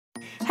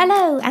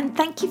Hello, and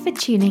thank you for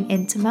tuning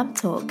in to Mum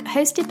Talk,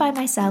 hosted by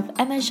myself,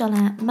 Emma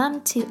Jolin,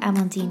 mum to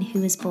Amandine, who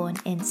was born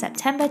in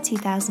September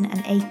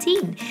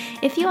 2018.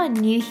 If you are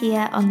new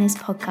here on this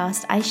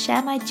podcast, I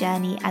share my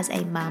journey as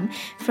a mum,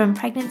 from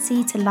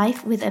pregnancy to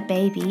life with a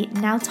baby,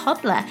 now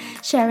toddler,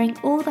 sharing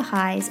all the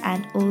highs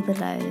and all the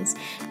lows.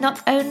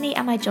 Not only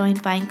am I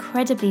joined by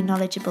incredibly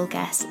knowledgeable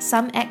guests,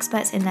 some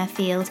experts in their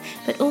field,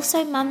 but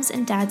also mums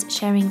and dads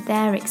sharing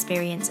their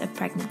experience of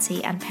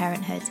pregnancy and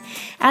parenthood.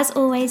 As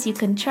always, you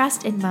can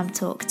trust in Mum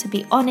Talk to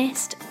be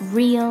honest,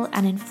 real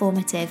and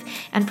informative,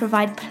 and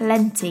provide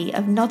plenty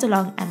of nod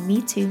along and me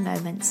too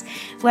moments.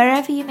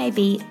 Wherever you may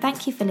be,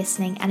 thank you for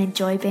listening and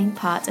enjoy being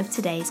part of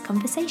today's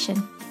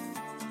conversation.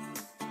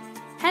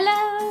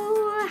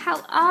 Hello,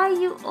 how are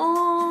you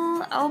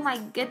all? Oh my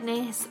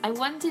goodness, I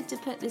wanted to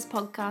put this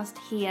podcast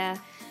here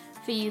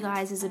for you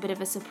guys as a bit of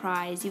a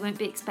surprise. You won't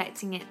be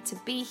expecting it to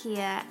be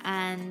here,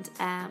 and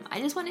I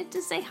just wanted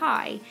to say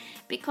hi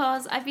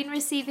because I've been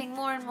receiving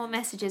more and more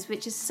messages,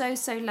 which is so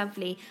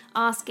lovely,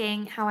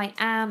 asking how I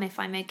am, if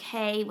I'm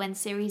okay, when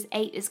Series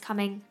 8 is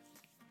coming.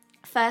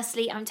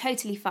 Firstly, I'm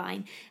totally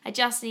fine. I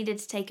just needed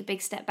to take a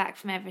big step back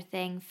from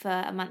everything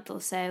for a month or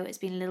so. It's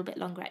been a little bit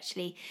longer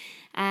actually.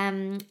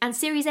 And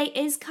Series 8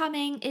 is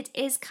coming. It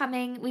is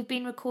coming. We've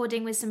been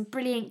recording with some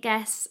brilliant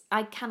guests.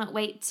 I cannot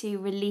wait to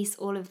release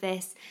all of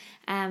this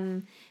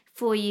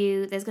for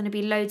you. There's going to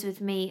be loads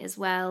with me as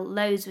well.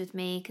 Loads with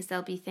me because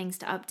there'll be things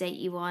to update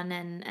you on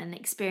and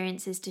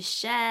experiences to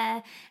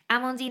share.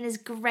 Amandine is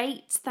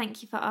great.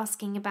 Thank you for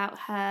asking about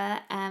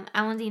her.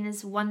 Amandine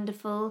is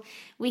wonderful.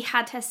 We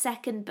had her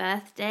second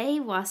birthday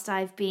whilst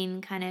I've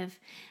been kind of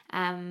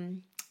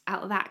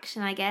out of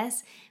action, I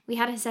guess. We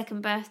had her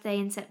second birthday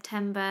in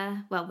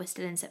September. Well, we're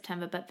still in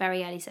September, but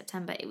very early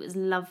September. It was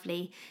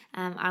lovely.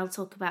 I'll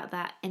talk about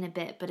that in a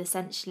bit, but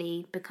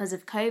essentially because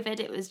of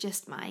COVID, it was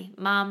just my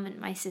mum and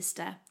my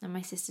sister and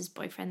my sister's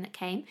boyfriend that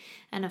came,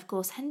 and of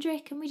course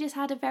Hendrik, and we just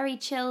had a very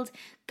chilled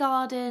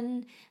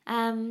garden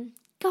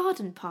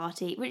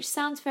party, which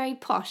sounds very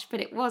posh, but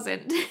it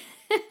wasn't.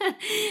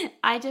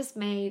 I just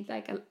made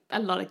like a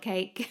lot of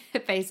cake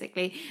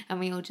basically, and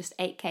we all just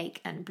ate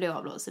cake and blew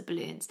up lots of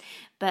balloons.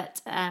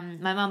 But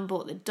my mum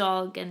bought the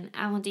dog, and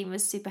Amandine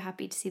was super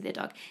happy to see the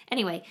dog.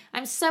 Anyway,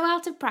 I'm so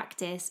out of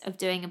practice of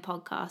doing a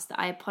podcast that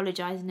I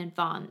apologise in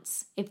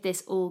advance if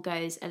this all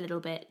goes a little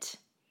bit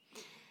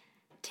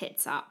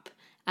tits up.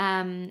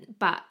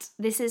 But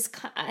this is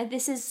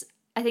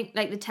I think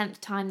like the 10th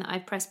time that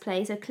I've pressed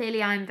play, so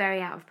clearly I'm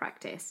very out of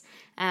practice.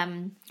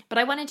 But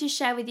I wanted to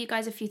share with you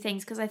guys a few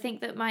things because I think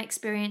that my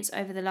experience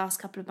over the last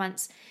couple of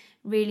months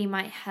really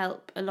might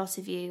help a lot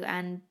of you,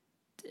 and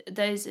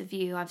those of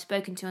you I've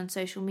spoken to on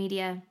social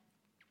media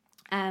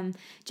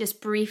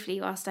just briefly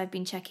whilst I've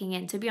been checking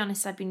in. To be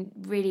honest, I've been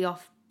really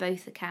off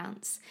both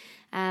accounts.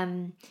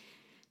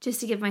 Just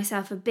to give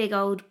myself a big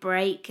old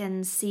break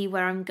and see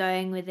where I'm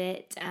going with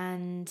it.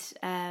 And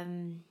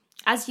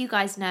as you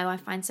guys know, I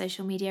find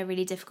social media a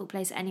really difficult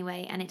place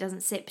anyway, and it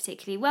doesn't sit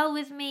particularly well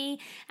with me.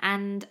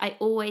 And I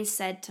always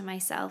said to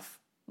myself,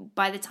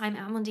 by the time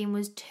Amandine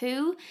was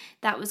 2,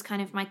 that was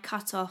kind of my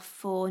cutoff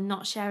for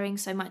not sharing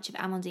so much of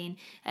Amandine,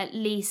 at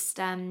least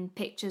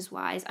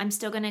pictures-wise. I'm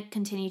still going to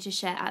continue to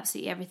share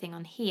absolutely everything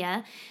on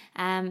here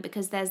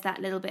because there's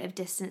that little bit of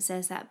distance,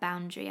 there's that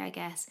boundary, I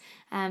guess.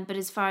 But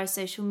as far as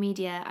social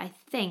media, I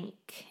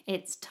think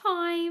it's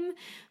time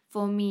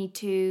for me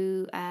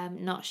to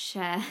not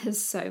share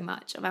so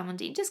much of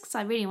Amandine, just because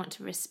I really want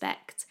to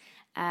respect.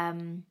 I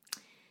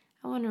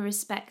want to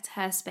respect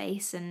her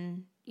space,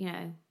 and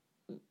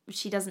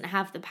she doesn't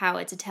have the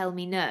power to tell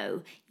me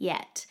no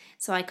yet,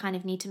 so I kind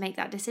of need to make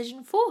that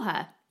decision for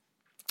her.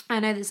 I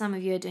know that some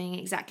of you are doing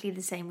exactly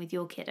the same with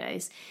your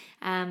kiddos,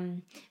 but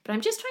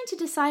I'm just trying to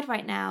decide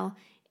right now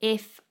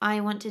if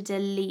I want to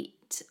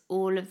delete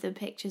all of the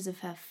pictures of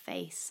her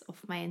face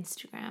off my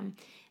Instagram.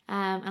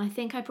 And I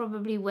think I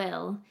probably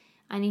will.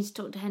 I need to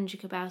talk to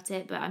Hendrik about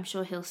it, but I'm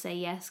sure he'll say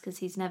yes because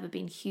he's never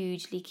been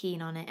hugely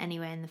keen on it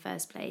anyway in the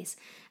first place.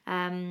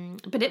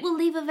 But it will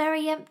leave a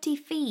very empty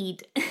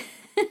feed.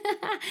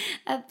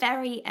 A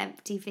very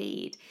empty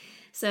feed.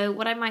 So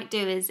what I might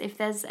do is, if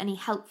there's any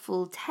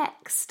helpful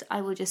text,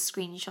 I will just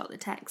screenshot the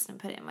text and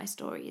put it in my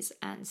stories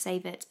and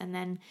save it. And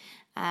then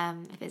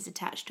if it's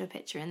attached to a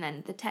picture, and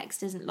then the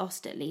text isn't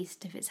lost, at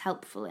least if it's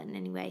helpful in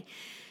any way.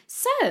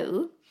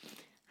 So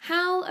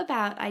how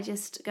about I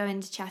just go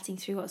into chatting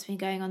through what's been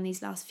going on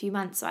these last few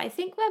months. So I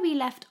think where we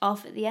left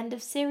off at the end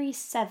of Series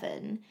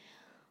 7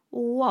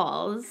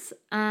 was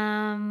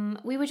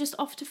we were just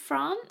off to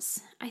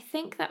France. I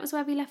think that was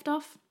where we left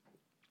off.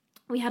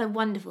 We had a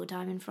wonderful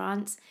time in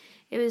France.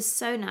 It was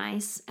so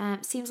nice.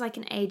 Seems like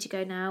an age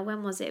ago now.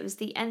 When was it? It was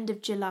the end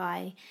of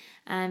July,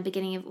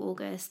 beginning of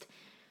August.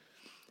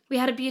 We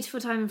had a beautiful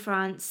time in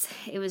France.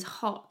 It was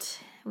hot.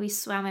 We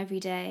swam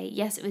every day.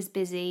 Yes, it was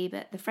busy,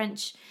 but the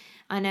French,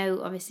 I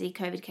know obviously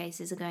COVID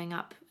cases are going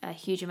up a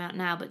huge amount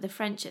now, but the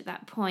French at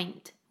that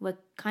point were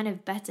kind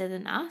of better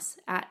than us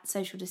at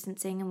social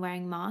distancing and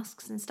wearing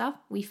masks and stuff.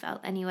 We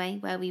felt anyway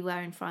where we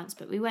were in France,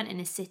 but we weren't in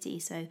a city,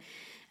 so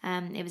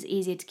It was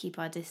easier to keep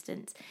our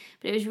distance.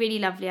 But it was really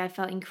lovely. I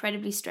felt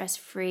incredibly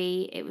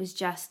stress-free. It was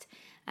just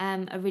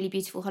a really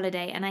beautiful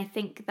holiday. And I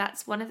think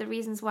that's one of the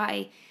reasons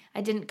why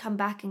I didn't come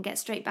back and get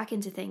straight back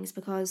into things,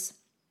 because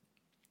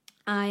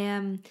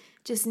I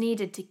just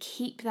needed to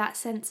keep that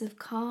sense of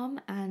calm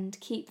and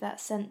keep that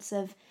sense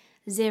of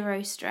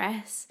zero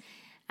stress,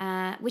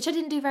 which I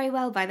didn't do very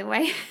well, by the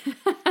way,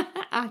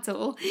 at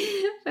all,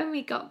 when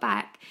we got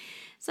back.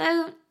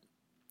 So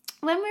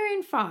when we were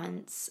in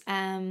France,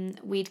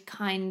 we'd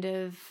kind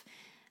of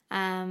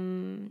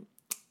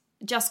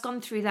just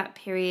gone through that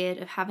period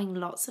of having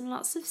lots and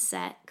lots of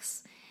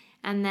sex,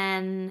 and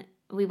then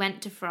we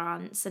went to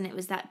France, and it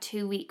was that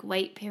 2-week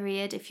wait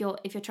period if you're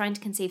trying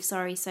to conceive.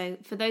 Sorry, so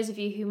for those of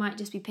you who might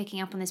just be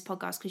picking up on this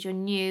podcast because you're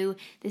new,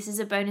 this is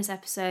a bonus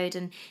episode,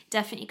 and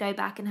definitely go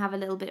back and have a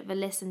little bit of a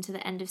listen to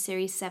the end of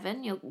series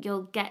 7.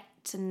 You'll get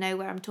to know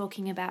where I'm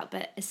talking about.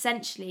 But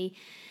essentially,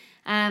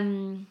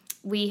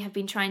 we have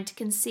been trying to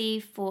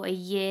conceive for a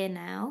year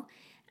now,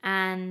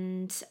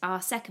 and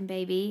our second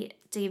baby,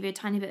 to give you a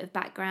tiny bit of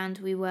background,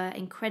 we were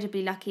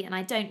incredibly lucky, and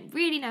I don't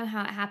really know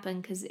how it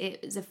happened because it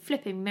was a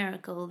flipping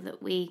miracle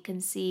that we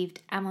conceived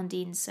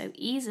Amandine so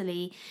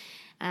easily.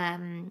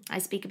 I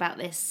speak about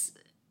this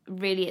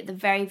really at the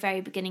very, very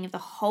beginning of the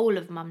whole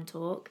of Mum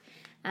Talk,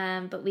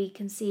 but we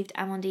conceived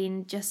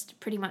Amandine just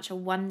pretty much a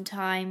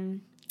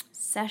one-time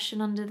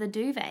session under the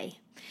duvet.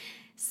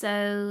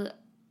 So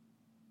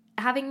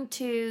having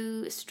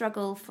to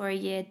struggle for a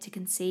year to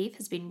conceive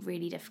has been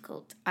really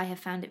difficult. I have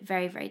found it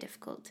very, very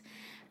difficult.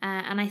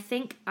 And I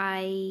think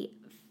I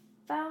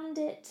found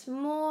it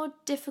more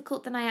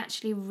difficult than I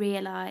actually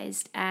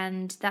realised.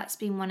 And that's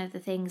been one of the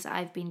things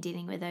I've been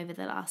dealing with over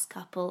the last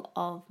couple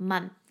of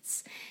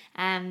months.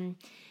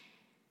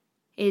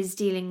 Is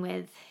dealing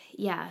with,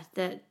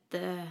 the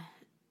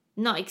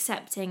not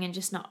accepting and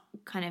just not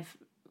kind of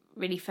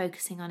really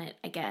focusing on it,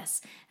 I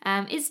guess.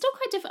 It's still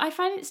quite I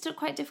find it still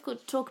quite difficult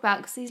to talk about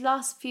because these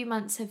last few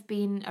months have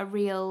been a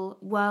real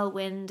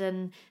whirlwind,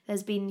 and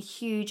there's been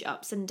huge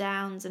ups and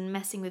downs and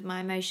messing with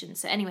my emotions.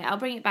 So anyway, I'll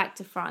bring it back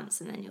to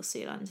France and then you'll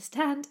soon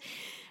understand.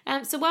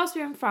 So whilst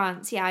we were in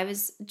France, I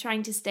was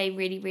trying to stay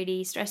really,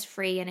 really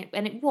stress-free, and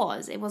it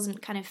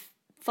wasn't kind of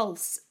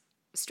false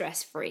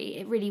stress-free.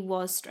 It really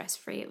was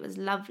stress-free. It was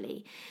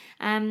lovely.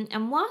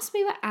 And whilst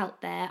we were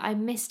out there, I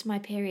missed my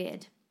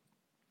period.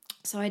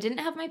 So I didn't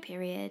have my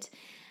period,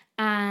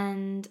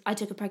 and I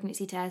took a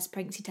pregnancy test.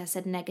 Pregnancy test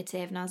said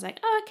negative, and I was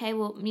like, oh, okay,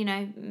 well,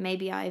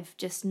 maybe I've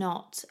just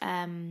not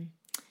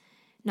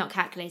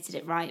calculated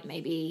it right.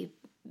 Maybe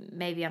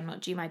I'm not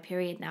due my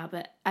period now.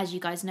 But as you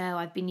guys know,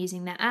 I've been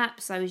using their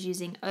apps. I was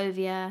using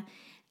Ovia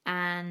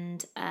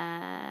and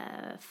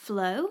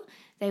Flow.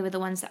 They were the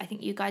ones that I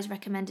think you guys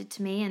recommended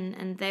to me,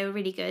 and they were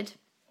really good.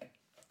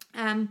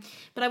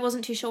 But I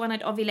wasn't too sure when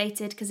I'd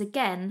ovulated because,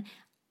 again,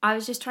 I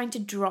was just trying to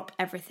drop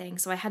everything.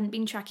 So I hadn't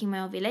been tracking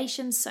my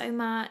ovulation so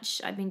much.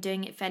 I'd been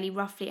doing it fairly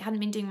roughly. I hadn't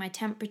been doing my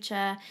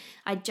temperature.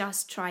 I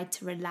just tried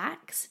to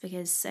relax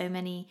because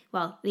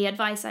the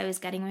advice I was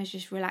getting was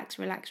just relax,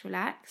 relax,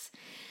 relax.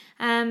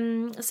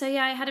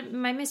 I had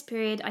my missed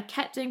period. I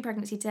kept doing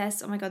pregnancy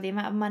tests. Oh my God, the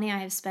amount of money I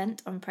have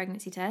spent on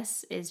pregnancy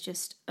tests is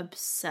just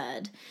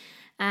absurd.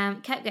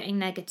 Kept getting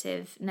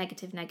negative,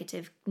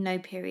 no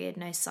period,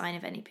 no sign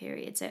of any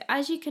period. So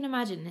as you can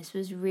imagine, this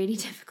was really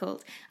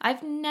difficult.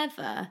 I've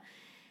never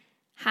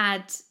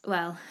had,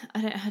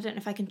 I don't know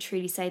if I can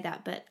truly say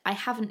that, but I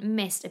haven't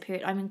missed a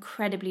period. I'm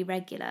incredibly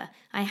regular.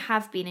 I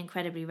have been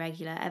incredibly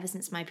regular ever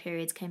since my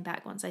periods came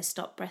back once I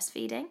stopped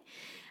breastfeeding.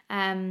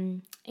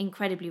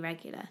 Incredibly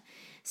regular.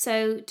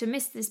 So to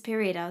miss this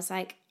period, I was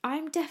like,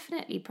 I'm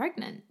definitely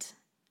pregnant.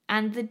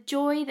 And the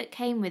joy that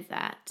came with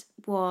that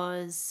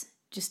was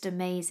just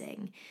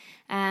amazing.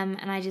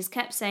 And I just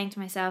kept saying to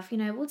myself,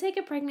 we'll take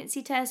a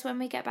pregnancy test when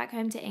we get back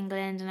home to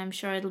England, and I'm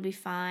sure it'll be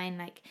fine.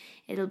 Like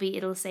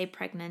it'll say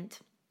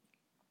pregnant.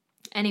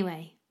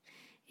 Anyway,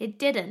 it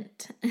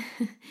didn't.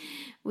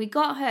 We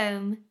got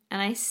home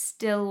and I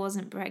still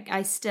wasn't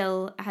I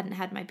still hadn't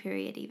had my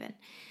period even.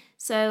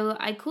 So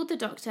I called the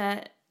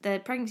doctor. The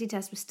pregnancy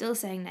test was still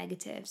saying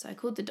negative. So I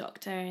called the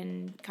doctor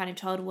and kind of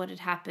told her what had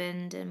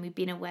happened, and we'd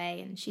been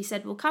away. And she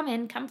said, well,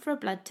 come for a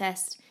blood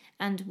test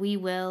and we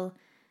will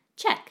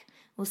check.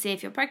 We'll see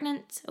if you're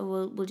pregnant,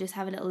 or we'll just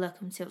have a little look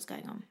and see what's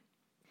going on.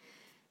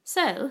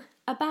 So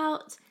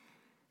about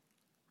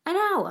an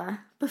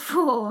hour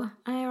before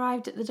I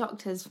arrived at the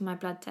doctor's for my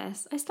blood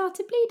test, I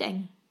started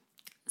bleeding.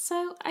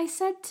 So I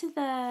said to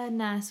the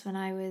nurse when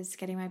I was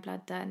getting my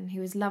blood done,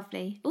 who was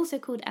lovely, also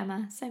called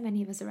Emma, so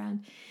many of us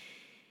around,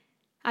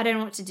 I don't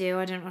know what to do.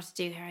 I don't know what to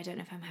do here. I don't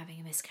know if I'm having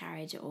a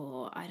miscarriage,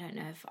 or I don't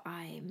know if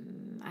I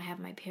have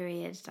my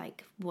period.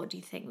 Like, what do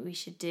you think we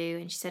should do?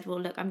 And she said, well,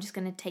 look, I'm just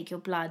going to take your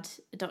blood.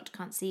 The doctor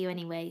can't see you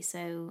anyway,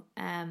 so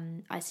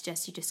I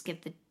suggest you just give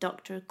the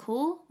doctor a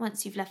call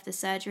once you've left the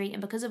surgery.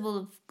 And because of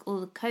all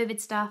the COVID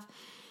stuff,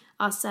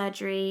 our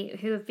surgery,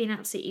 who have been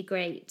absolutely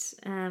great,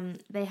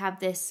 they have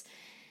this.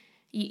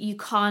 You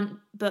can't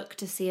book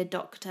to see a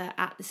doctor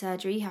at the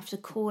surgery. You have to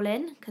call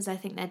in because I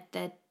think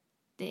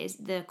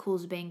the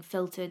calls are being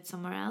filtered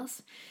somewhere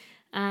else.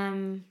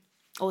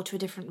 or to a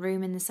different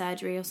room in the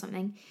surgery or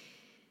something.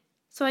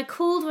 So I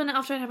called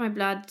after I had my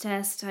blood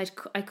test, I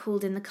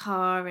called in the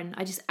car and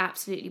I just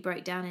absolutely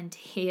broke down in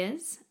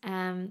tears.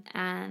 And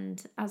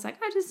I was like,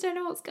 I just don't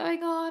know what's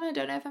going on. I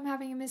don't know if I'm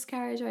having a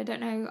miscarriage, or I don't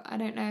know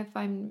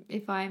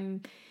if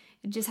I'm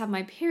just have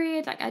my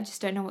period. Like, I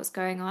just don't know what's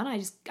going on.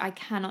 I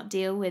cannot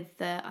deal with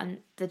the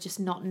just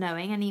not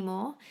knowing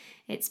anymore.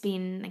 It's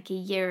been like a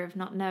year of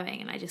not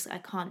knowing, and I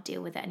can't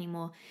deal with it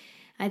anymore.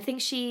 I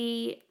think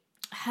she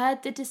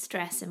heard the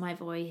distress in my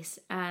voice,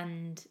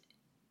 and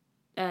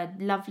a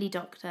lovely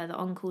doctor, the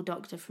on-call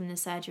doctor from the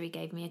surgery,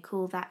 gave me a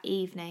call that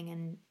evening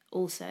and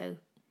also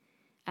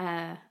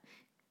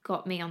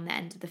got me on the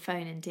end of the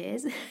phone in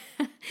tears.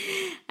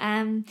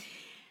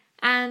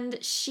 And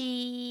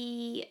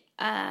she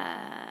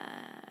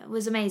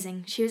was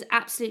amazing. She was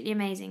absolutely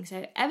amazing.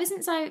 So ever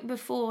since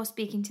before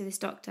speaking to this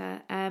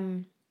doctor,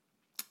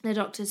 the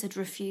doctors had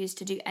refused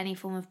to do any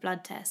form of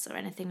blood tests or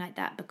anything like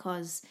that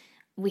because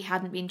we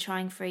hadn't been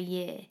trying for a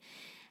year.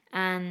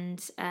 And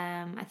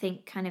I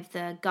think kind of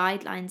the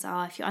guidelines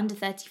are, if you're under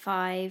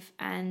 35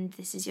 and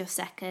this is your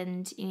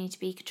second, you need to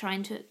be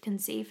trying to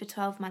conceive for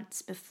 12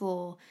 months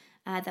before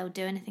they'll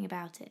do anything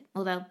about it,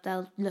 or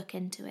they'll look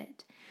into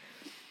it.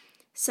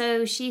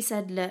 So she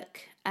said,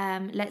 look,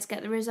 let's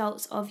get the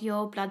results of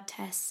your blood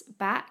tests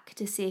back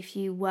to see if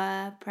you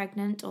were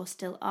pregnant or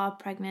still are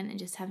pregnant and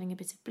just having a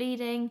bit of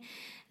bleeding.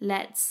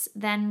 Let's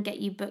then get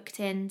you booked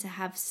in to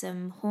have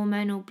some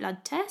hormonal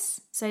blood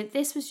tests. So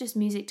this was just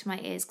music to my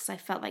ears because I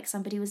felt like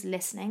somebody was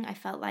listening. I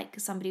felt like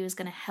somebody was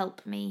going to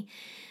help me.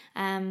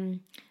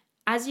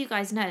 As you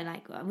guys know,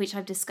 like, which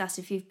I've discussed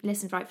if you've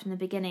listened right from the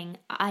beginning,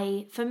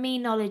 for me,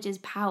 knowledge is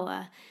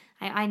power.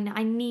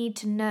 I need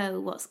to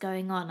know what's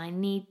going on. I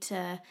need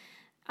to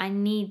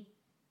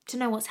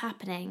know what's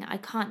happening. I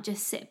can't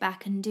just sit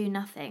back and do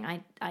nothing.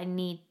 I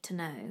need to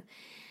know.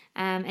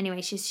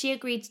 Anyway, she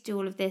agreed to do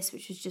all of this,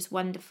 which was just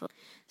wonderful.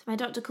 So my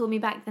doctor called me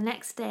back the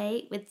next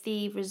day with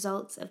the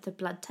results of the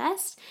blood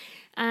test,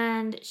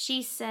 and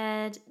she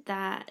said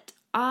that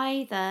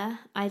either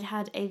I'd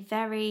had a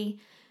very,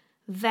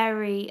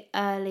 very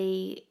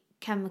early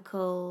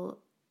chemical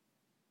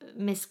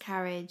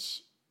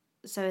miscarriage,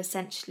 so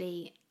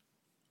essentially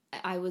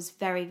I was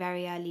very,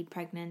 very early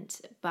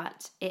pregnant,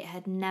 but it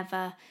had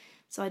never,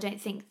 so I don't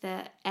think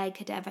the egg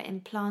had ever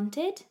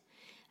implanted,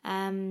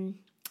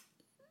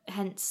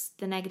 hence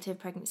the negative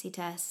pregnancy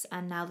tests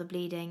and now the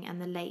bleeding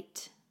and the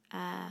late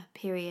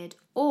period,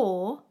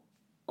 or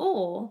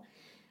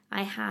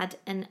I had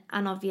an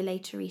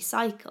anovulatory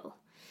cycle.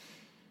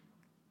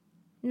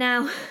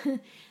 Now,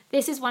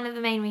 this is one of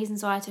the main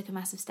reasons why I took a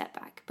massive step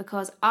back,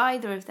 because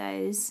either of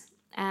those,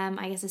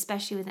 I guess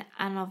especially with an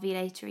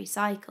anovulatory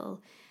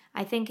cycle,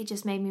 I think it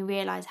just made me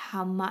realise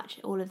how much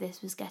all of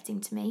this was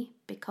getting to me,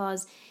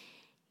 because,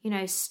 you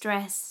know,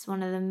 stress is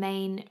one of the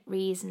main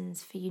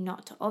reasons for you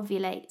not to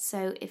ovulate.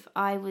 So if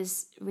I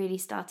was really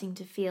starting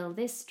to feel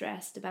this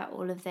stressed about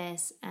all of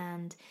this,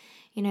 and,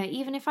 you know,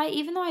 even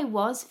though I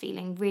was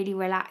feeling really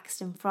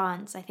relaxed in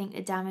France, I think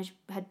the damage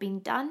had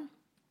been done.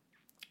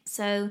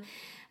 So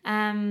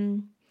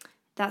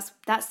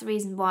that's the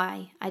reason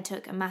why I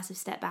took a massive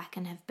step back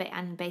and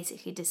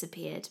basically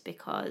disappeared,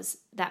 because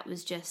that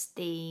was just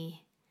the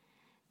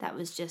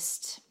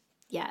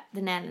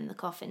nail in the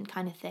coffin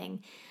kind of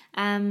thing.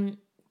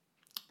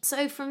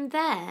 So from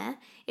there,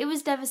 it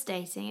was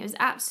devastating. It was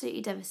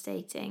absolutely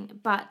devastating.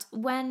 But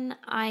when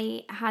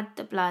I had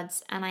the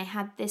bloods and I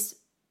had this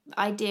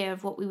idea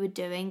of what we were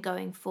doing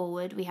going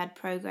forward, we had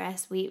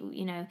progress.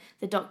 The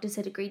doctors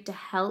had agreed to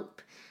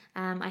help.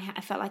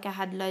 I felt like I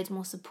had loads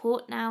more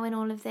support now in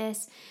all of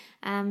this.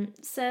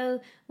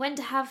 So went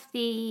to have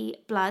the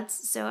bloods.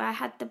 So I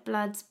had the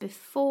bloods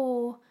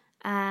before.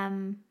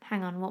 Hang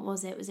on, what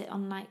was it? Was it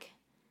on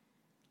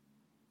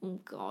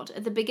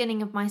at the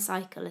beginning of my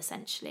cycle,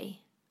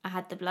 essentially? I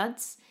had the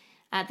bloods,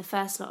 the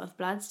first lot of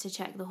bloods to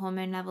check the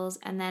hormone levels,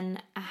 and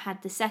then I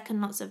had the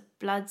second lots of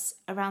bloods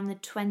around the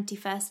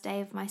 21st day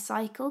of my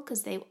cycle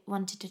because they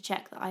wanted to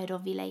check that I had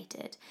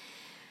ovulated.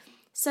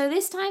 So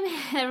this time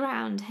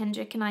around,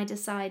 Hendrik and I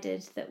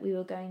decided that we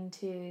were going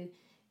to,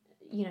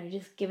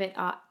 just give it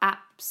our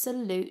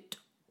absolute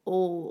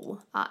all.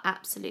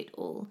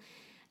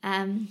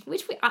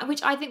 Which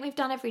I think we've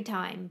done every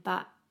time,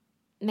 but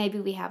maybe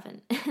we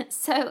haven't.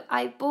 So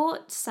I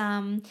bought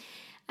some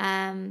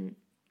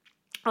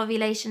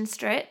ovulation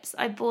strips.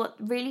 I bought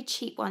really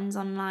cheap ones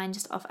online,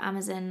 just off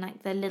Amazon,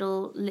 like the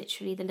little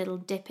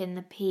dip in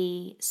the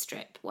pea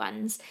strip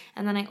ones.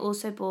 And then I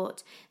also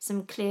bought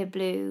some clear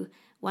blue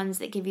ones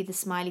that give you the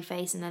smiley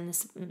face and then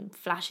the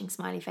flashing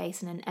smiley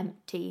face and an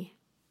empty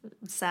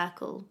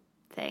circle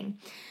thing.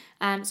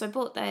 So I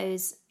bought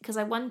those because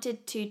I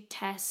wanted to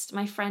test.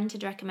 My friend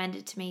had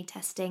recommended to me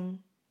testing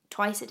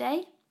twice a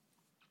day.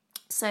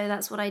 So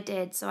that's what I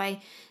did. So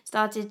I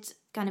started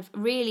kind of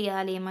really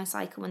early in my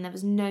cycle when there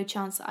was no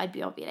chance that I'd be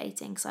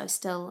ovulating because I was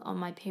still on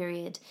my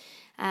period.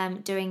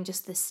 doing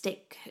just the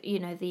stick,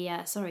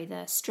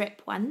 the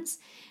strip ones,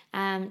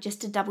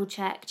 just to double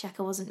check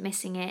I wasn't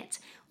missing it.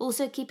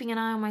 Also keeping an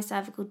eye on my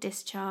cervical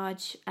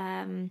discharge,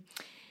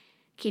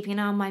 keeping an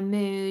eye on my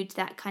mood,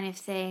 that kind of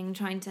thing,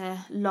 trying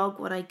to log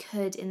what I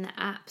could in the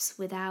apps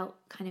without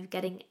kind of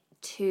getting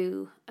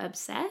too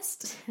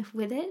obsessed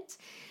with it,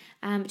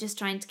 just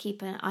trying to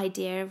keep an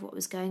idea of what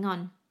was going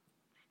on.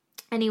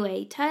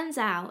 Anyway, turns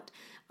out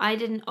I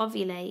didn't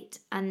ovulate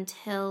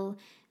until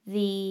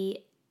the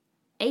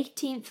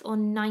 18th or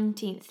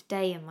 19th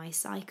day in my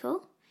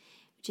cycle,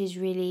 which is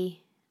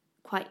really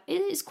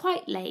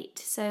quite late.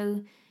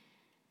 So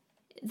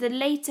the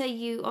later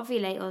you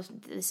ovulate, or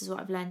this is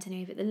what I've learned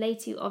anyway, but the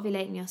later you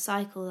ovulate in your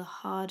cycle, the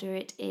harder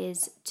it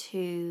is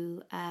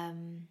to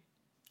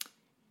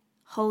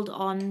hold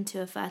on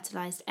to a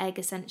fertilized egg,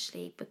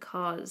 essentially,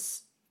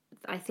 because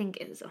I think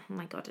it's, oh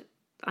my God,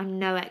 I'm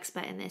no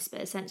expert in this,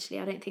 but essentially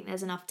I don't think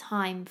there's enough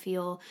time for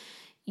your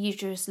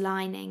uterus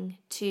lining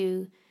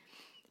to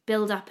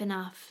build up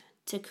enough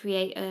to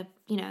create a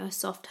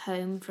soft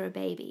home for a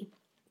baby.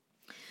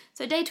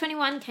 So day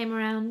 21 came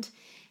around,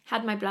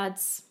 had my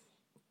bloods,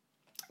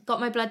 got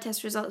my blood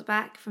test results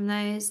back from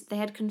those. They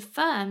had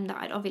confirmed that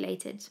I'd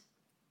ovulated,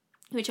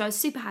 which I was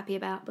super happy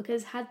about,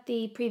 because had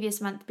the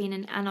previous month been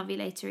an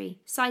anovulatory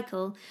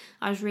cycle,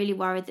 I was really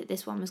worried that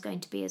this one was going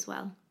to be as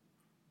well.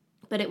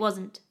 But it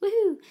wasn't.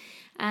 Woohoo!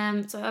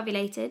 So I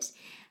ovulated.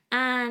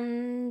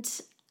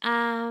 And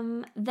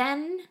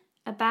then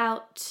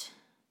about...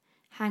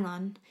 Hang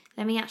on.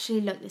 Let me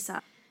actually look this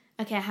up.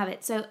 Okay, I have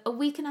it. So a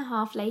week and a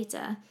half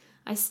later,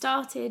 I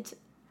started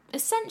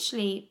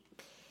essentially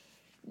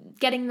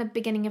getting the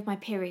beginning of my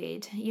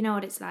period. You know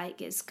what it's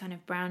like. It's kind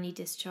of browny,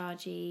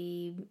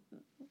 dischargey,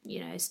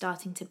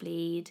 starting to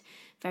bleed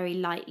very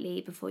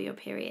lightly before your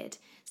period.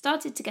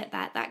 Started to get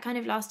that. That kind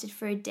of lasted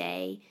for a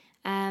day.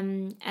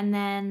 And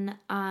then,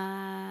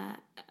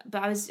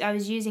 but I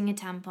was using a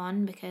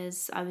tampon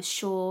because I was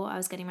sure I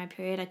was getting my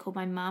period. I called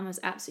my mum. I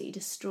was absolutely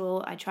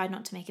distraught. I tried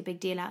not to make a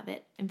big deal out of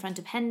it in front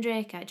of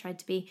Hendrik. I tried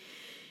to be,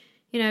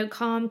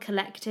 calm,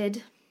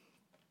 collected,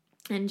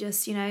 and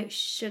just,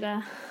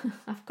 sugar,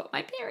 I've got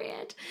my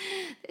period.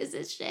 This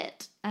is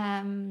shit.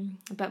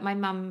 But my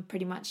mum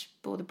pretty much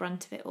bore the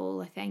brunt of it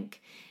all, I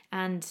think.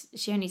 And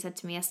she only said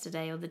to me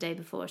yesterday or the day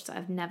before, she said,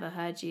 I've never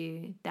heard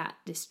you that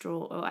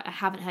distraught, or I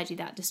haven't heard you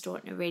that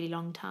distraught in a really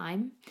long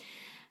time.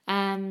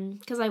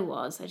 Because I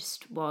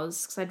just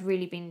was, because I'd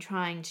really been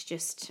trying to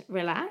just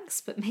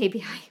relax, but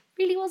maybe I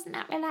really wasn't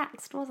that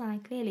relaxed, was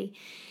I? Clearly.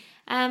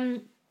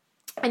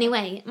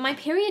 Anyway, my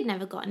period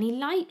never got any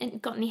light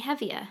and got any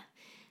heavier.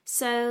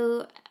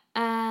 So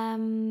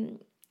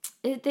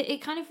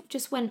it kind of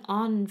just went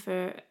on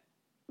for...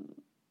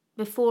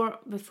 Before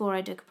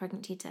I took a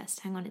pregnancy test,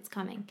 hang on, it's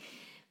coming.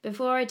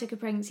 Before I took a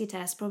pregnancy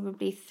test,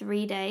 probably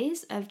 3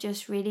 days of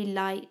just really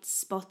light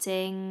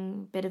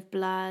spotting, bit of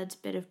blood,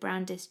 bit of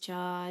brown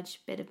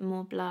discharge, bit of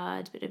more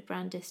blood, bit of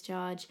brown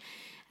discharge.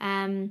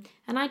 And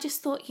I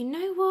just thought, you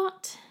know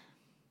what?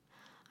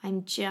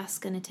 I'm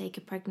just going to take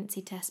a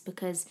pregnancy test,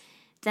 because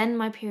then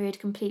my period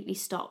completely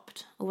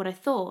stopped. Or what I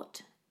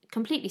thought,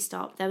 completely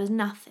stopped. There was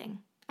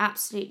nothing,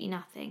 absolutely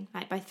nothing.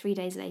 Like by 3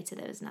 days later,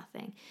 there was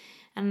nothing.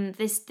 And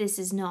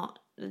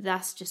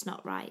that's just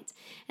not right.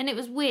 And it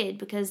was weird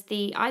because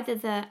either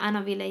the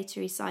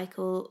anovulatory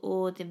cycle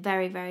or the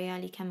very, very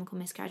early chemical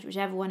miscarriage,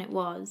 whichever one it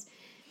was,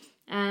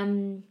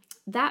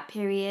 that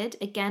period,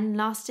 again,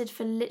 lasted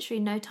for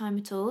literally no time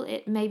at all.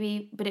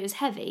 But it was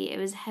heavy. It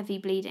was heavy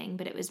bleeding,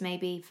 but it was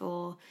maybe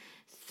for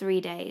 3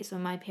 days,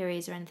 when my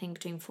periods are anything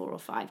between 4 or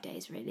 5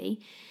 days,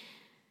 really.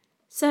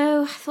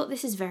 So I thought,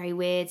 this is very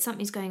weird.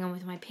 Something's going on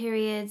with my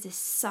periods. This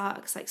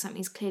sucks. Like,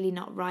 something's clearly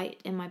not right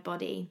in my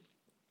body.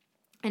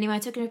 Anyway, I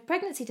took a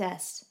pregnancy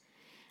test,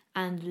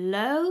 and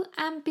lo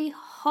and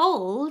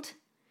behold,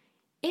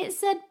 it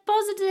said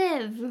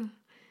positive.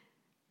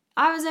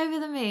 I was over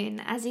the moon,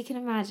 as you can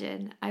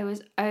imagine. I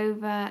was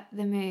over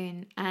the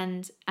moon.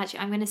 And actually,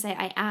 I'm going to say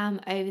I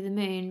am over the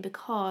moon,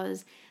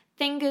 because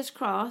fingers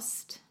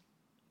crossed,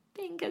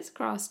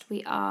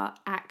 we are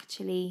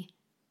actually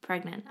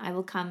pregnant. I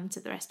will come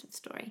to the rest of the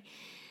story.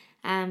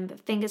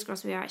 But fingers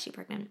crossed we are actually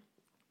pregnant.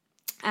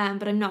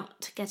 But I'm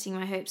not getting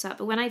my hopes up.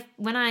 But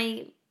when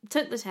I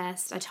took the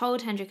test, I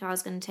told Hendrik I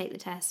was going to take the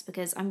test,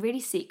 because I'm really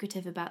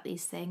secretive about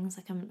these things.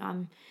 Like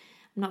I'm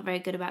not very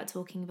good about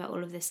talking about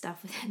all of this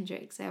stuff with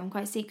Hendrik, so I'm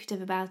quite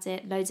secretive about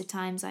it. Loads of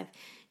times I've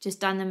just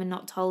done them and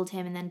not told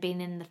him, and then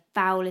been in the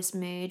foulest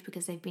mood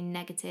because they've been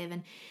negative.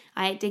 And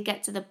I did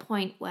get to the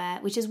point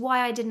which is why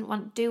I didn't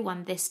want to do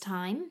one this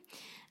time.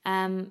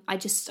 I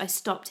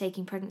stopped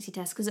taking pregnancy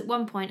tests, because at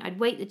one point I'd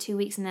wait the 2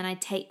 weeks and then I'd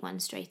take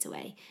one straight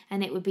away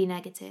and it would be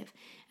negative.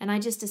 And I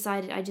just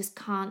decided I just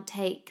can't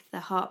take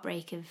the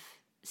heartbreak of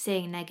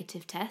seeing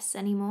negative tests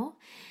anymore,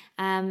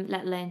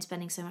 let alone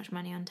spending so much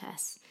money on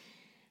tests.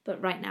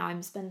 But right now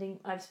I've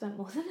spent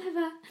more than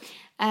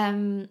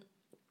ever.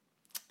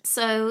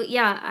 So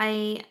yeah,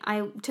 I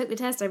took the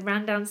test. I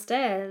ran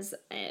downstairs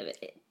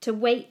to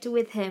wait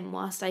with him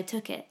whilst I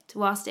took it,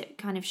 whilst it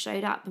kind of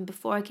showed up. And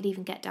before I could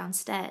even get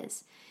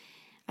downstairs,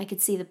 I could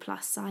see the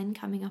plus sign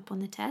coming up on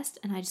the test,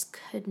 and I just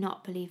could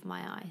not believe my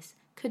eyes.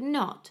 Could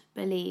not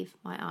believe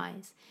my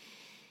eyes.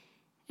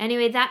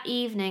 Anyway, that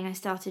evening I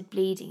started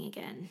bleeding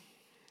again.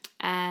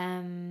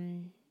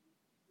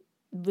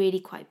 Really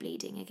quite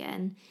bleeding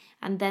again.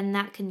 And then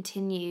that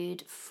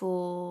continued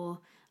for,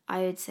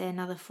 I would say,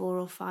 another 4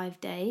 or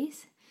 5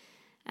 days.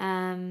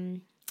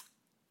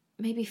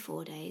 Maybe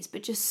 4 days,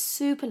 but just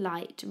super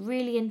light,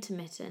 really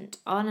intermittent,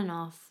 on and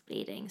off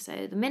bleeding.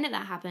 So the minute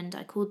that happened,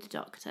 I called the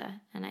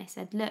doctor and I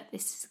said, look,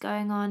 this is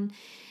going on.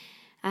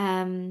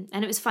 And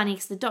it was funny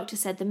because the doctor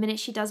said the minute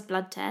she does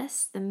blood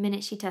tests, the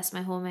minute she tests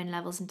my hormone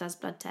levels and does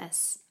blood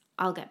tests,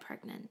 I'll get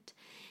pregnant.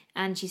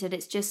 And she said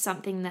it's just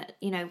something that,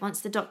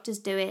 once the doctors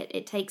do it,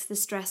 it takes the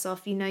stress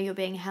off. You're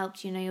being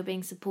helped, you're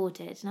being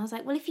supported. And I was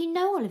like, well, if you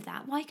know all of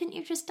that, why couldn't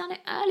you have just done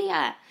it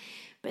earlier?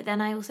 But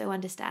then I also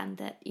understand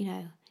that,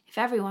 if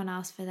everyone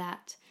asked for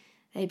that,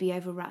 they'd be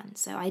overrun.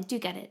 So I do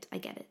get it. I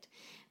get it.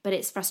 But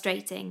it's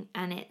frustrating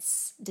and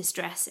it's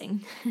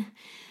distressing.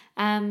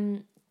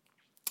 So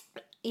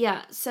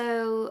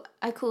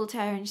I called her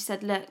and she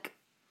said, look,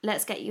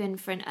 let's get you in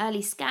for an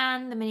early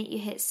scan. The minute you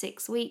hit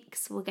 6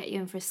 weeks, we'll get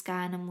you in for a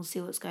scan and we'll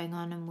see what's going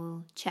on and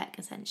we'll check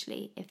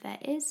essentially if there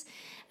is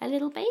a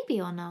little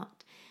baby or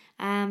not.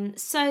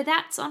 So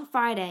that's on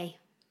Friday.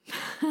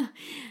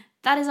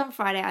 That is on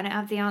Friday. I don't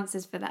have the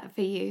answers for that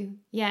for you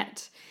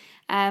yet.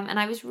 And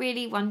I was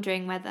really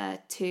wondering whether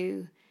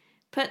to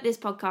put this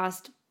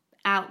podcast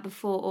out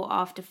before or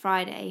after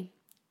Friday.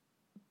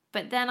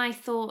 But then I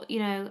thought,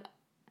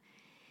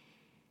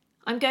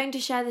 I'm going to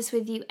share this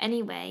with you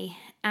anyway.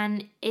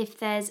 And if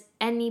there's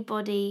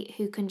anybody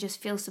who can just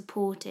feel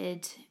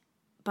supported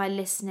by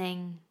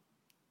listening,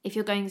 if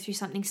you're going through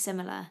something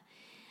similar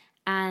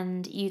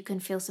and you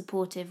can feel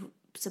supported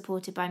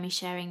by me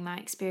sharing my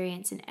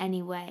experience in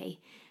any way,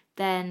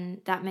 then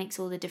that makes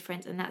all the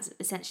difference. And that's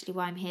essentially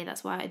why I'm here.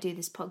 That's why I do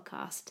this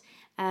podcast.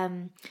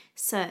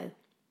 So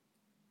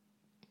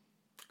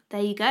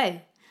there you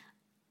go.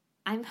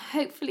 I'm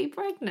hopefully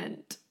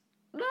pregnant.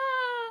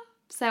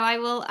 So I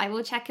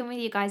will check in with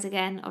you guys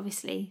again,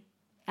 obviously,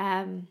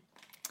 and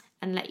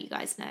let you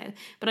guys know.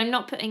 But I'm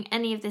not putting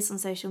any of this on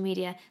social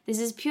media. This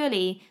is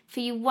purely for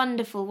you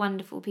wonderful,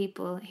 wonderful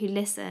people who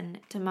listen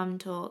to Mum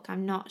Talk.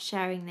 I'm not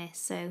sharing this.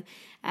 So,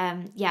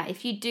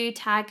 if you do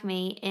tag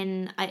me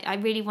in, I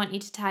really want you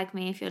to tag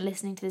me if you're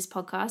listening to this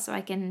podcast so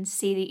I can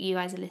see that you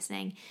guys are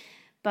listening.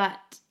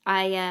 But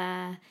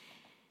don't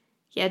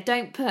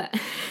put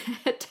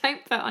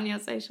on your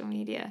social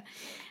media.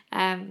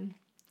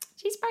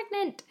 She's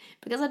pregnant,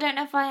 because I don't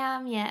know if I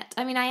am yet.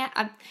 I mean,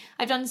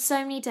 I've done so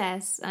many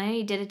tests. I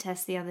only did a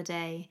test the other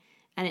day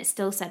and it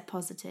still said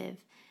positive.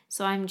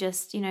 So I'm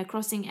just,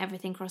 crossing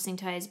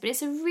toes. But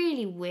it's a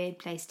really weird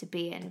place to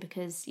be in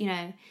because,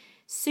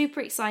 super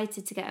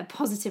excited to get a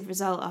positive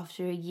result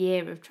after a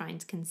year of trying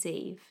to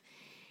conceive.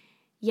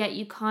 Yet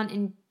you can't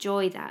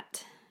enjoy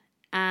that.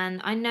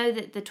 And I know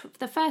that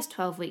the first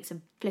 12 weeks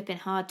are flipping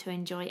hard to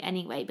enjoy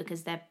anyway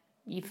because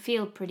you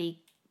feel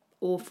pretty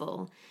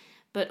awful.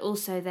 But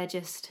also they're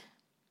just,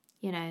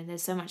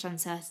 there's so much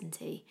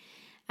uncertainty.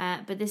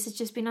 But this has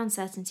just been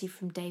uncertainty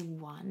from day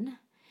one.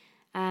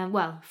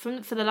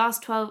 For the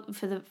last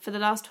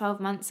 12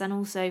 months, and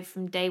also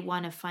from day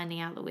one of finding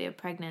out that we were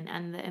pregnant,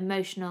 and the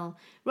emotional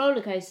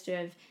roller coaster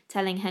of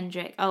telling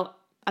Hendrik, oh,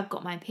 I've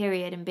got my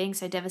period, and being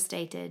so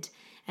devastated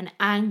and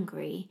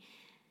angry,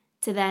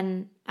 to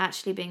then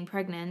actually being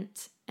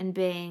pregnant and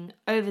being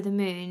over the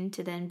moon,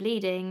 to then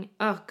bleeding.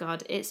 Oh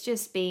God,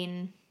 it's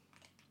been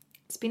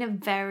a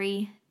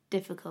very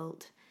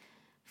difficult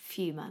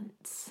few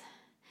months.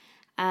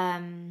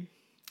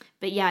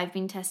 But yeah, I've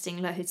been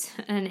testing loads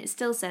and it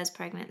still says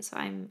pregnant. So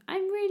I'm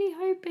really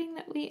hoping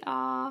that we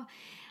are.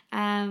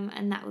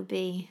 And that would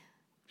be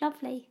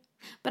lovely.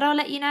 But I'll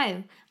let you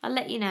know. I'll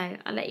let you know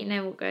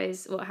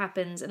what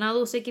happens. And I'll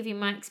also give you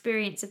my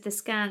experience of the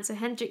scan. So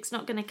Hendrik's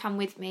not going to come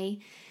with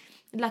me.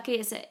 Luckily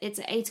it's at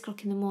 8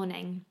 o'clock in the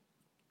morning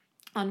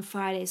on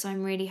Friday. So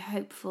I'm really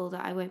hopeful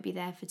that I won't be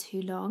there for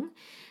too long.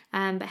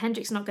 But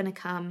Hendrik's not going to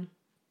come.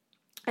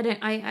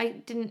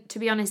 I didn't, to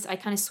be honest, I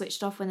kind of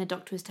switched off when the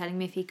doctor was telling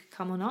me if he could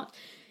come or not,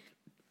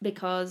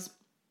 because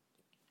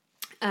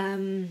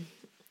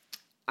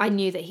I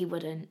knew that he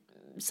wouldn't.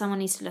 Someone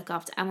needs to look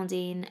after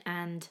Amandine,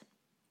 and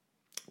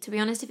to be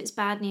honest, if it's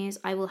bad news,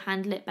 I will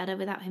handle it better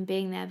without him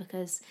being there,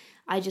 because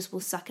I just will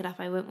suck it up.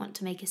 I won't want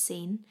to make a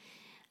scene.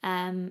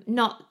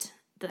 Not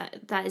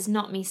that is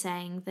not me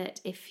saying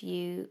that if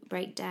you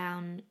break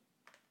down,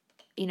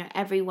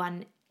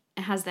 everyone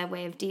has their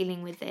way of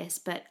dealing with this,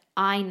 but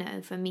I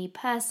know for me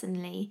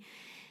personally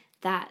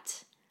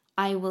that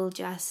I will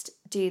just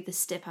do the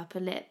stiff upper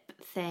lip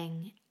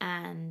thing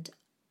and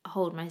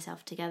hold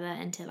myself together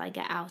until I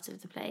get out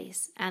of the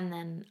place, and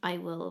then I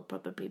will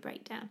probably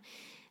break down.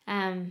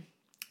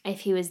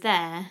 If he was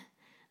there,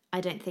 I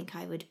don't think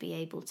I would be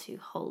able to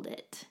hold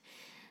it.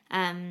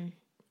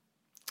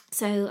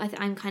 So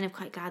I'm kind of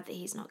quite glad that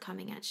he's not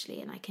coming,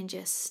 actually, and I can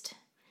just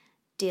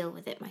deal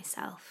with it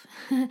myself.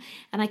 And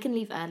I can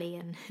leave early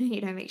and,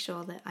 make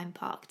sure that I'm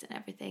parked and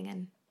everything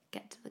and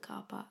get to the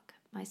car park.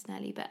 my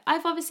Snelly. But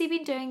I've obviously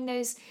been doing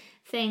those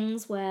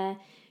things where,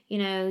 you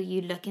know,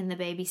 you look in the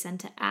baby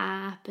centre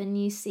app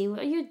and you see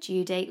what your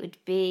due date would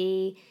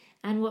be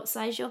and what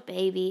size your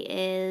baby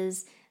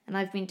is. And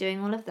I've been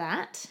doing all of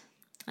that.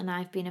 And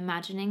I've been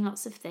imagining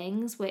lots of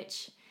things,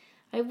 which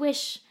I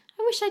wish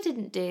I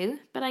didn't do,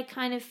 but I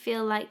kind of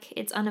feel like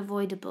it's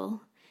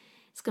unavoidable.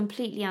 It's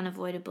completely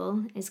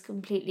unavoidable. It's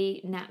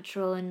completely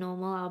natural and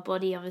normal. Our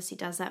body obviously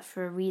does that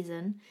for a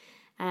reason.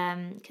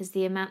 Because I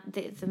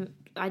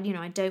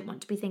don't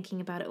want to be thinking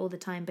about it all the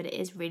time, but it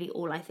is really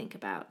all I think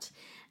about.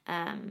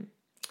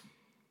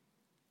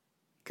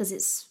 Because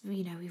it's,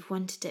 you know, we've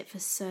wanted it for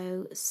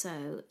so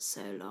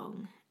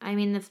long. I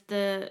mean,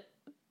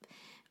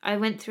 I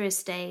went through a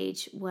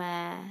stage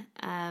where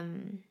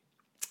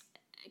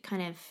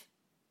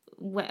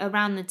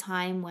around the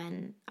time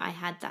when I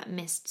had the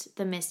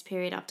missed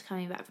period after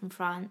coming back from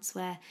France,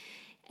 where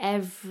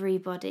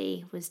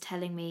everybody was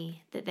telling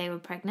me that they were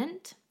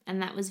pregnant,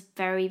 and that was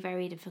very,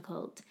 very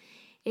difficult.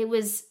 It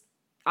was,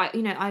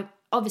 I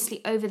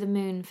obviously over the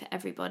moon for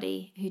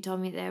everybody who told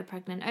me they were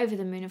pregnant. Over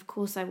the moon, of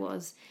course I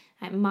was.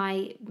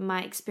 My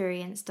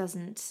experience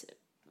doesn't,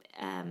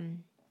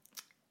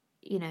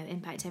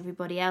 impact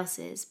everybody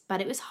else's,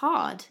 but it was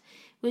hard.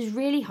 It was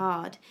really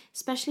hard,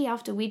 especially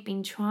after we'd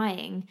been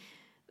trying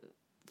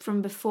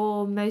from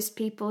before most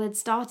people had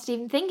started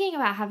even thinking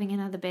about having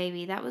another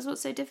baby. That was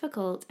what's so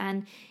difficult.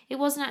 And it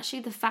wasn't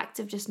actually the fact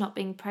of just not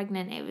being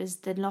pregnant, it was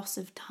the loss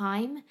of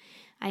time.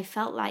 I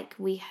felt like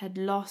we had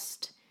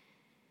lost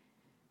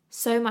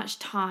so much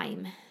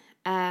time.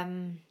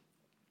 And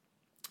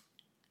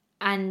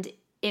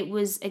it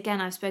was,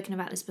 again, I've spoken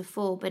about this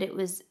before, but it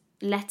was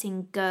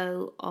letting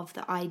go of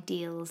the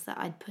ideals that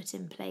I'd put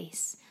in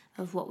place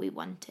of what we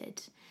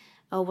wanted,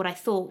 or what I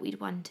thought we'd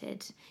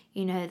wanted.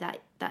 You know,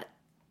 that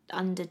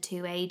under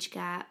 2 age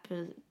gap,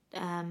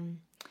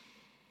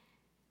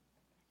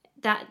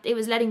 that it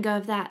was letting go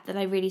of that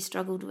I really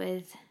struggled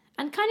with,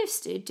 and kind of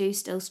do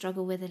still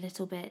struggle with a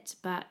little bit.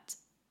 But,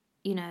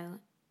 you know,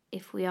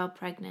 if we are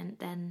pregnant,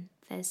 then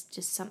there's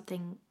just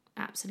something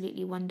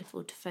absolutely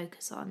wonderful to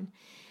focus on.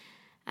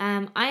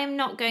 I am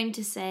not going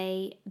to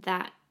say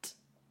that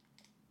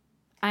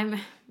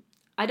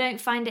I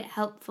don't find it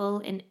helpful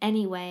in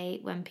any way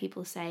when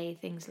people say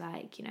things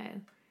like, you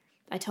know,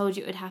 I told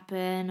you it would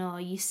happen, or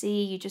you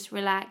see, you just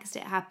relaxed,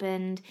 it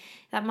happened.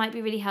 That might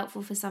be really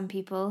helpful for some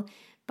people,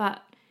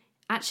 but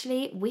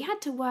actually we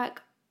had to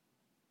work.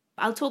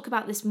 I'll talk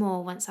about this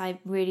more once I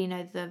really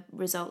know the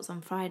results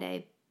on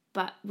Friday,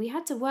 but we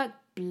had to work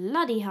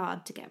bloody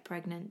hard to get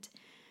pregnant,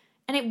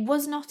 and it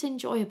was not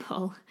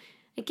enjoyable.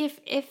 Like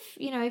if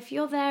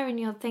you're there and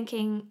you're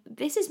thinking,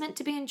 this is meant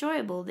to be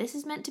enjoyable, this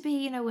is meant to be,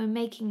 you know, we're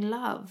making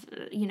love,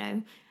 you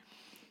know,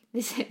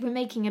 we're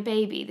making a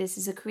baby, this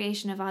is a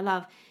creation of our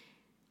love.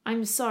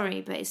 I'm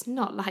sorry, but it's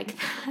not like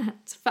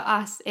that. For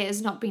us, it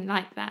has not been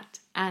like that.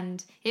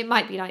 And it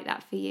might be like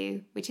that for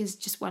you, which is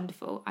just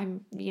wonderful.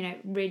 I'm, you know,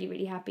 really,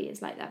 really happy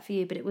it's like that for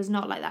you, but it was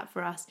not like that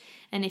for us.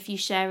 And if you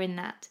share in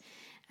that,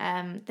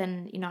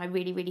 then, you know, I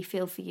really, really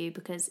feel for you,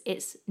 because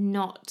it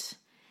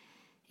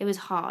was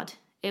hard.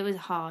 It was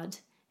hard.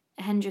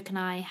 Hendrik and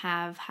I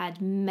have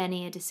had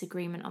many a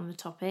disagreement on the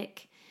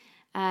topic.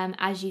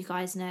 As you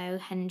guys know,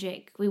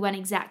 Hendrik, we went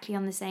exactly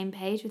on the same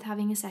page with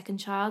having a second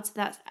child.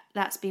 So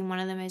that's been one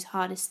of the most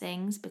hardest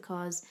things,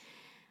 because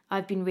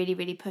I've been really,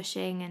 really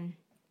pushing, and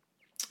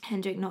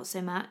Hendrik not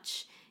so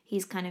much.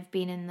 He's kind of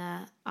been in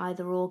the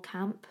either or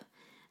camp.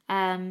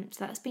 So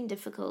that's been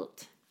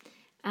difficult.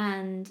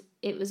 And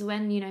it was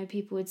when, you know,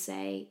 people would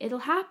say, it'll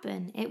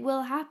happen, it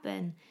will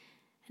happen.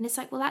 And it's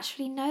like, well,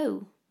 actually,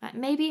 no. Like,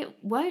 maybe it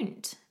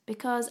won't,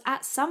 because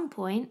at some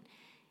point,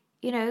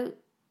 you know,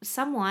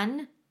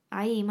 someone,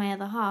 i.e. my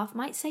other half,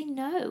 might say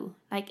no.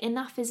 Like,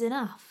 enough is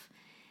enough.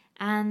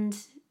 And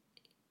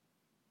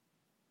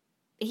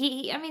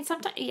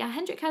sometimes,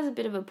 Hendrik has a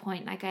bit of a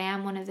point. Like, I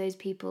am one of those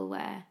people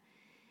where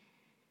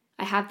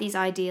I have these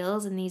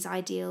ideals, and these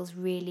ideals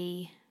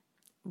really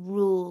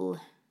rule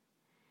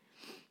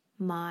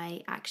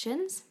my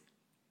actions.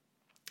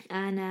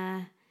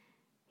 And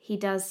he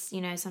does,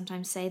 you know,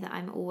 sometimes say that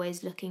I'm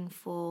always looking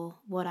for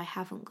what I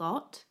haven't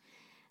got.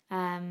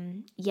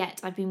 Yet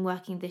I've been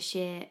working this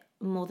year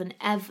more than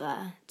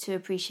ever to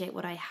appreciate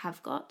what I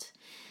have got.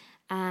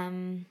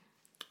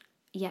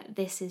 Yet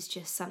this is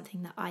just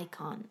something that I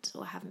can't,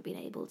 or haven't been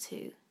able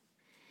to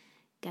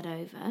get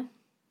over.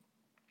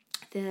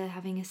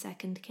 Having a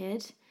second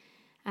kid.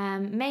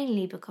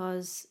 Mainly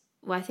because,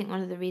 well, I think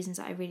one of the reasons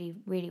that I really,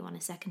 really want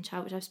a second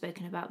child, which I've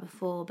spoken about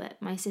before,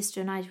 but my sister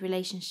and I's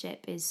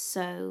relationship is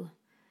so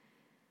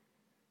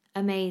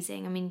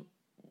amazing. I mean,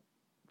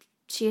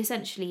 she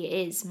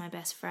essentially is my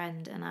best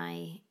friend, and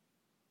I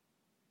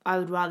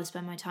would rather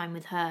spend my time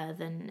with her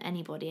than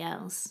anybody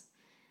else.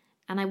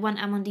 And I want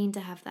Amandine to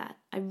have that.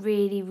 I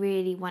really,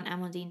 really want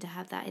Amandine to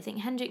have that. I think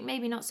Hendrik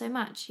maybe not so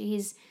much.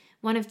 He's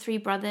one of 3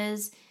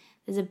 brothers.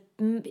 There's a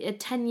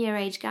 10-year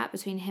age gap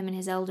between him and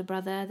his elder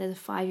brother. There's a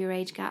 5-year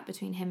age gap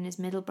between him and his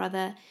middle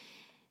brother.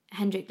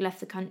 Hendrik left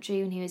the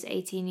country when he was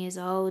 18 years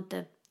old.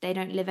 They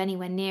don't live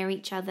anywhere near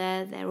each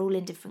other. They're all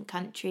in different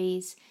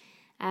countries.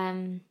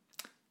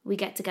 We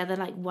get together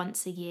like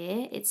once a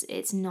year.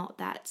 It's not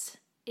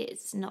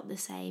the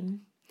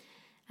same.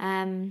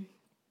 And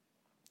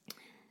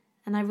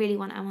I really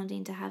want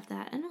Amandine to have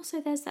that. And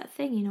also there's that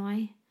thing, you know,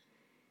 I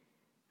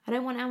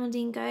don't want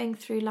Amandine going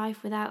through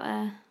life without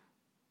a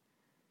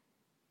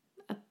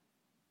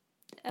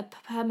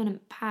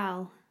permanent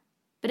pal.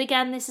 But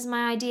again, this is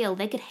my ideal.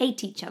 They could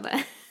hate each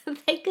other.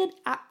 They could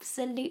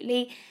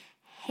absolutely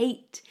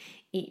hate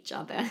each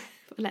other.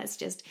 Let's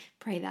just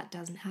pray that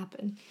doesn't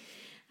happen.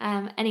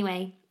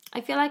 Anyway,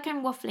 I feel like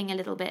I'm waffling a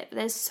little bit, but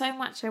there's so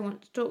much I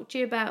want to talk to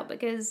you about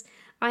because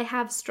I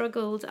have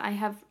struggled.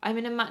 I'm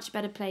in a much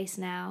better place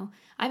now.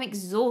 I'm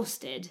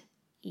exhausted.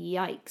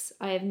 Yikes.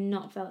 I have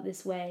not felt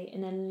this way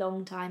in a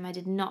long time.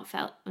 Not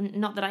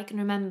that I can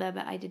remember,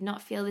 but I did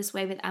not feel this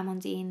way with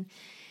Amandine.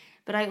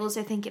 But I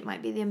also think it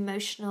might be the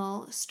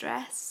emotional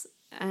stress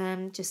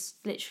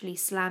just literally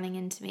slamming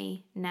into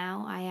me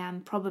now. I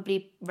am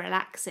probably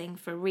relaxing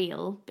for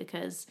real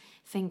because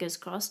fingers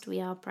crossed we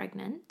are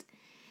pregnant.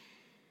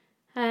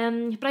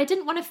 But I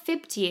didn't want to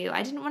fib to you.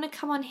 I didn't want to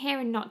come on here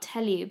and not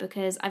tell you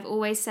because I've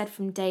always said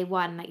from day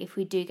one, like if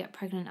we do get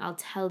pregnant, I'll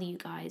tell you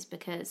guys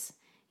because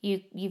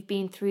you've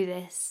been through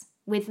this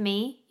with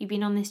me. You've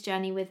been on this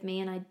journey with me,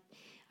 and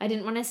I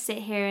didn't want to sit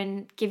here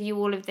and give you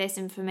all of this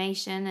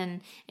information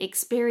and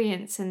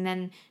experience and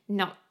then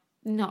not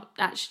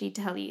actually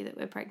tell you that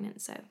we're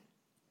pregnant. So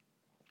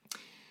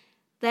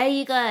there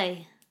you go.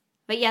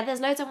 But yeah, there's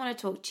loads I want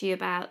to talk to you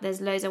about.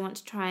 There's loads I want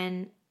to try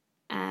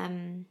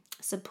and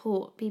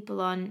support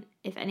people on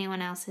if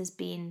anyone else has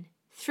been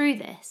through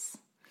this.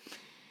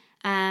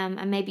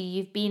 And maybe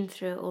you've been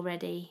through it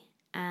already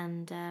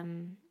and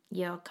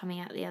you're coming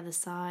out the other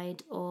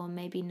side, or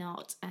maybe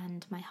not,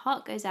 and my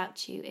heart goes out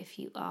to you if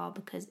you are,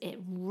 because it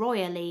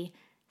royally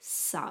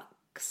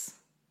sucks.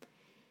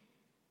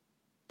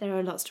 There are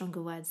a lot stronger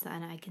words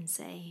that I can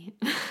say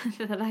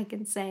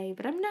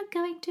but I'm not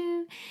going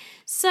to.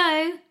 So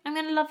I'm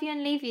going to love you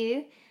and leave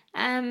you.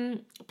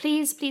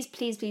 Please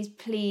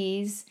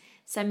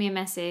send me a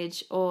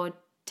message or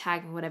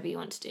tag me, whatever you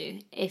want to do.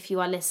 If you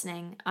are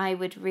listening, I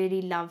would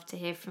really love to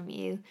hear from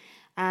you.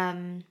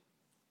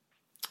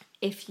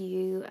 If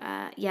you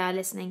are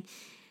listening,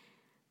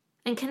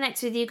 and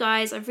connect with you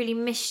guys. I've really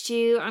missed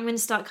you. I'm going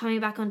to start coming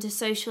back onto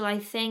social, I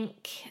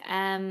think.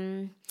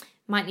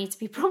 Might need to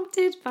be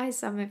prompted by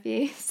some of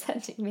you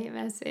sending me a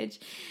message,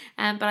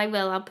 but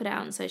I'll put it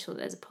out on social.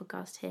 There's a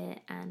podcast here,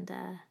 and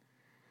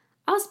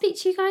I'll speak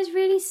to you guys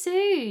really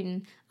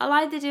soon. I'll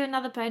either do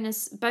another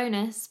bonus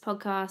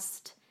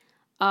podcast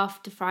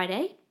after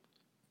Friday,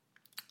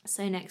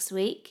 so next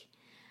week,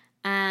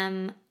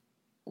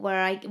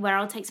 where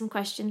I'll take some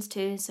questions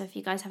too. So if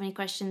you guys have any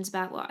questions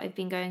about what I've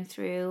been going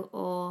through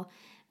or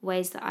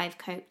ways that I've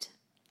coped,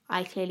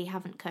 I clearly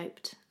haven't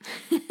coped.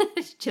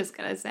 Just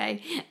gotta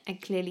say, I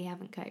clearly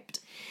haven't coped.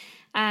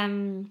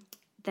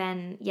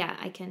 Then yeah,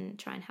 I can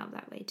try and help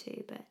that way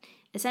too. But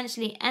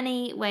essentially,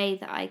 any way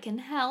that I can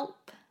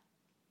help,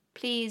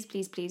 please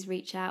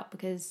reach out,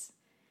 because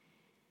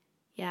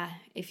yeah,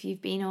 if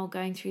you've been all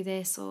going through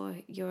this, or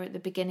you're at the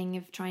beginning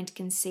of trying to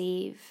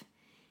conceive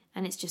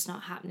and it's just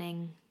not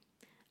happening,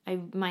 I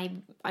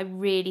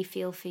really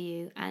feel for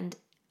you. And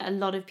a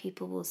lot of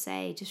people will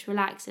say, just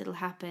relax, it'll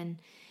happen.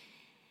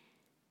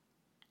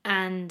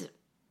 And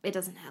it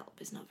doesn't help.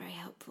 It's not very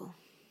helpful.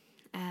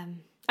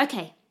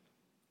 Okay.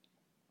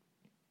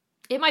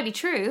 It might be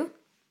true,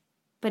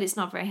 but it's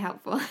not very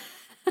helpful.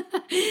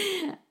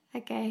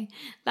 Okay.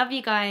 Love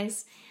you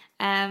guys.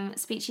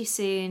 Speak to you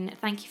soon.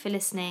 Thank you for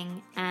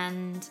listening.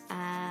 And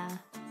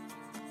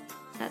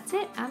that's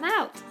it. I'm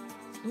out.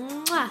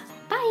 Mwah.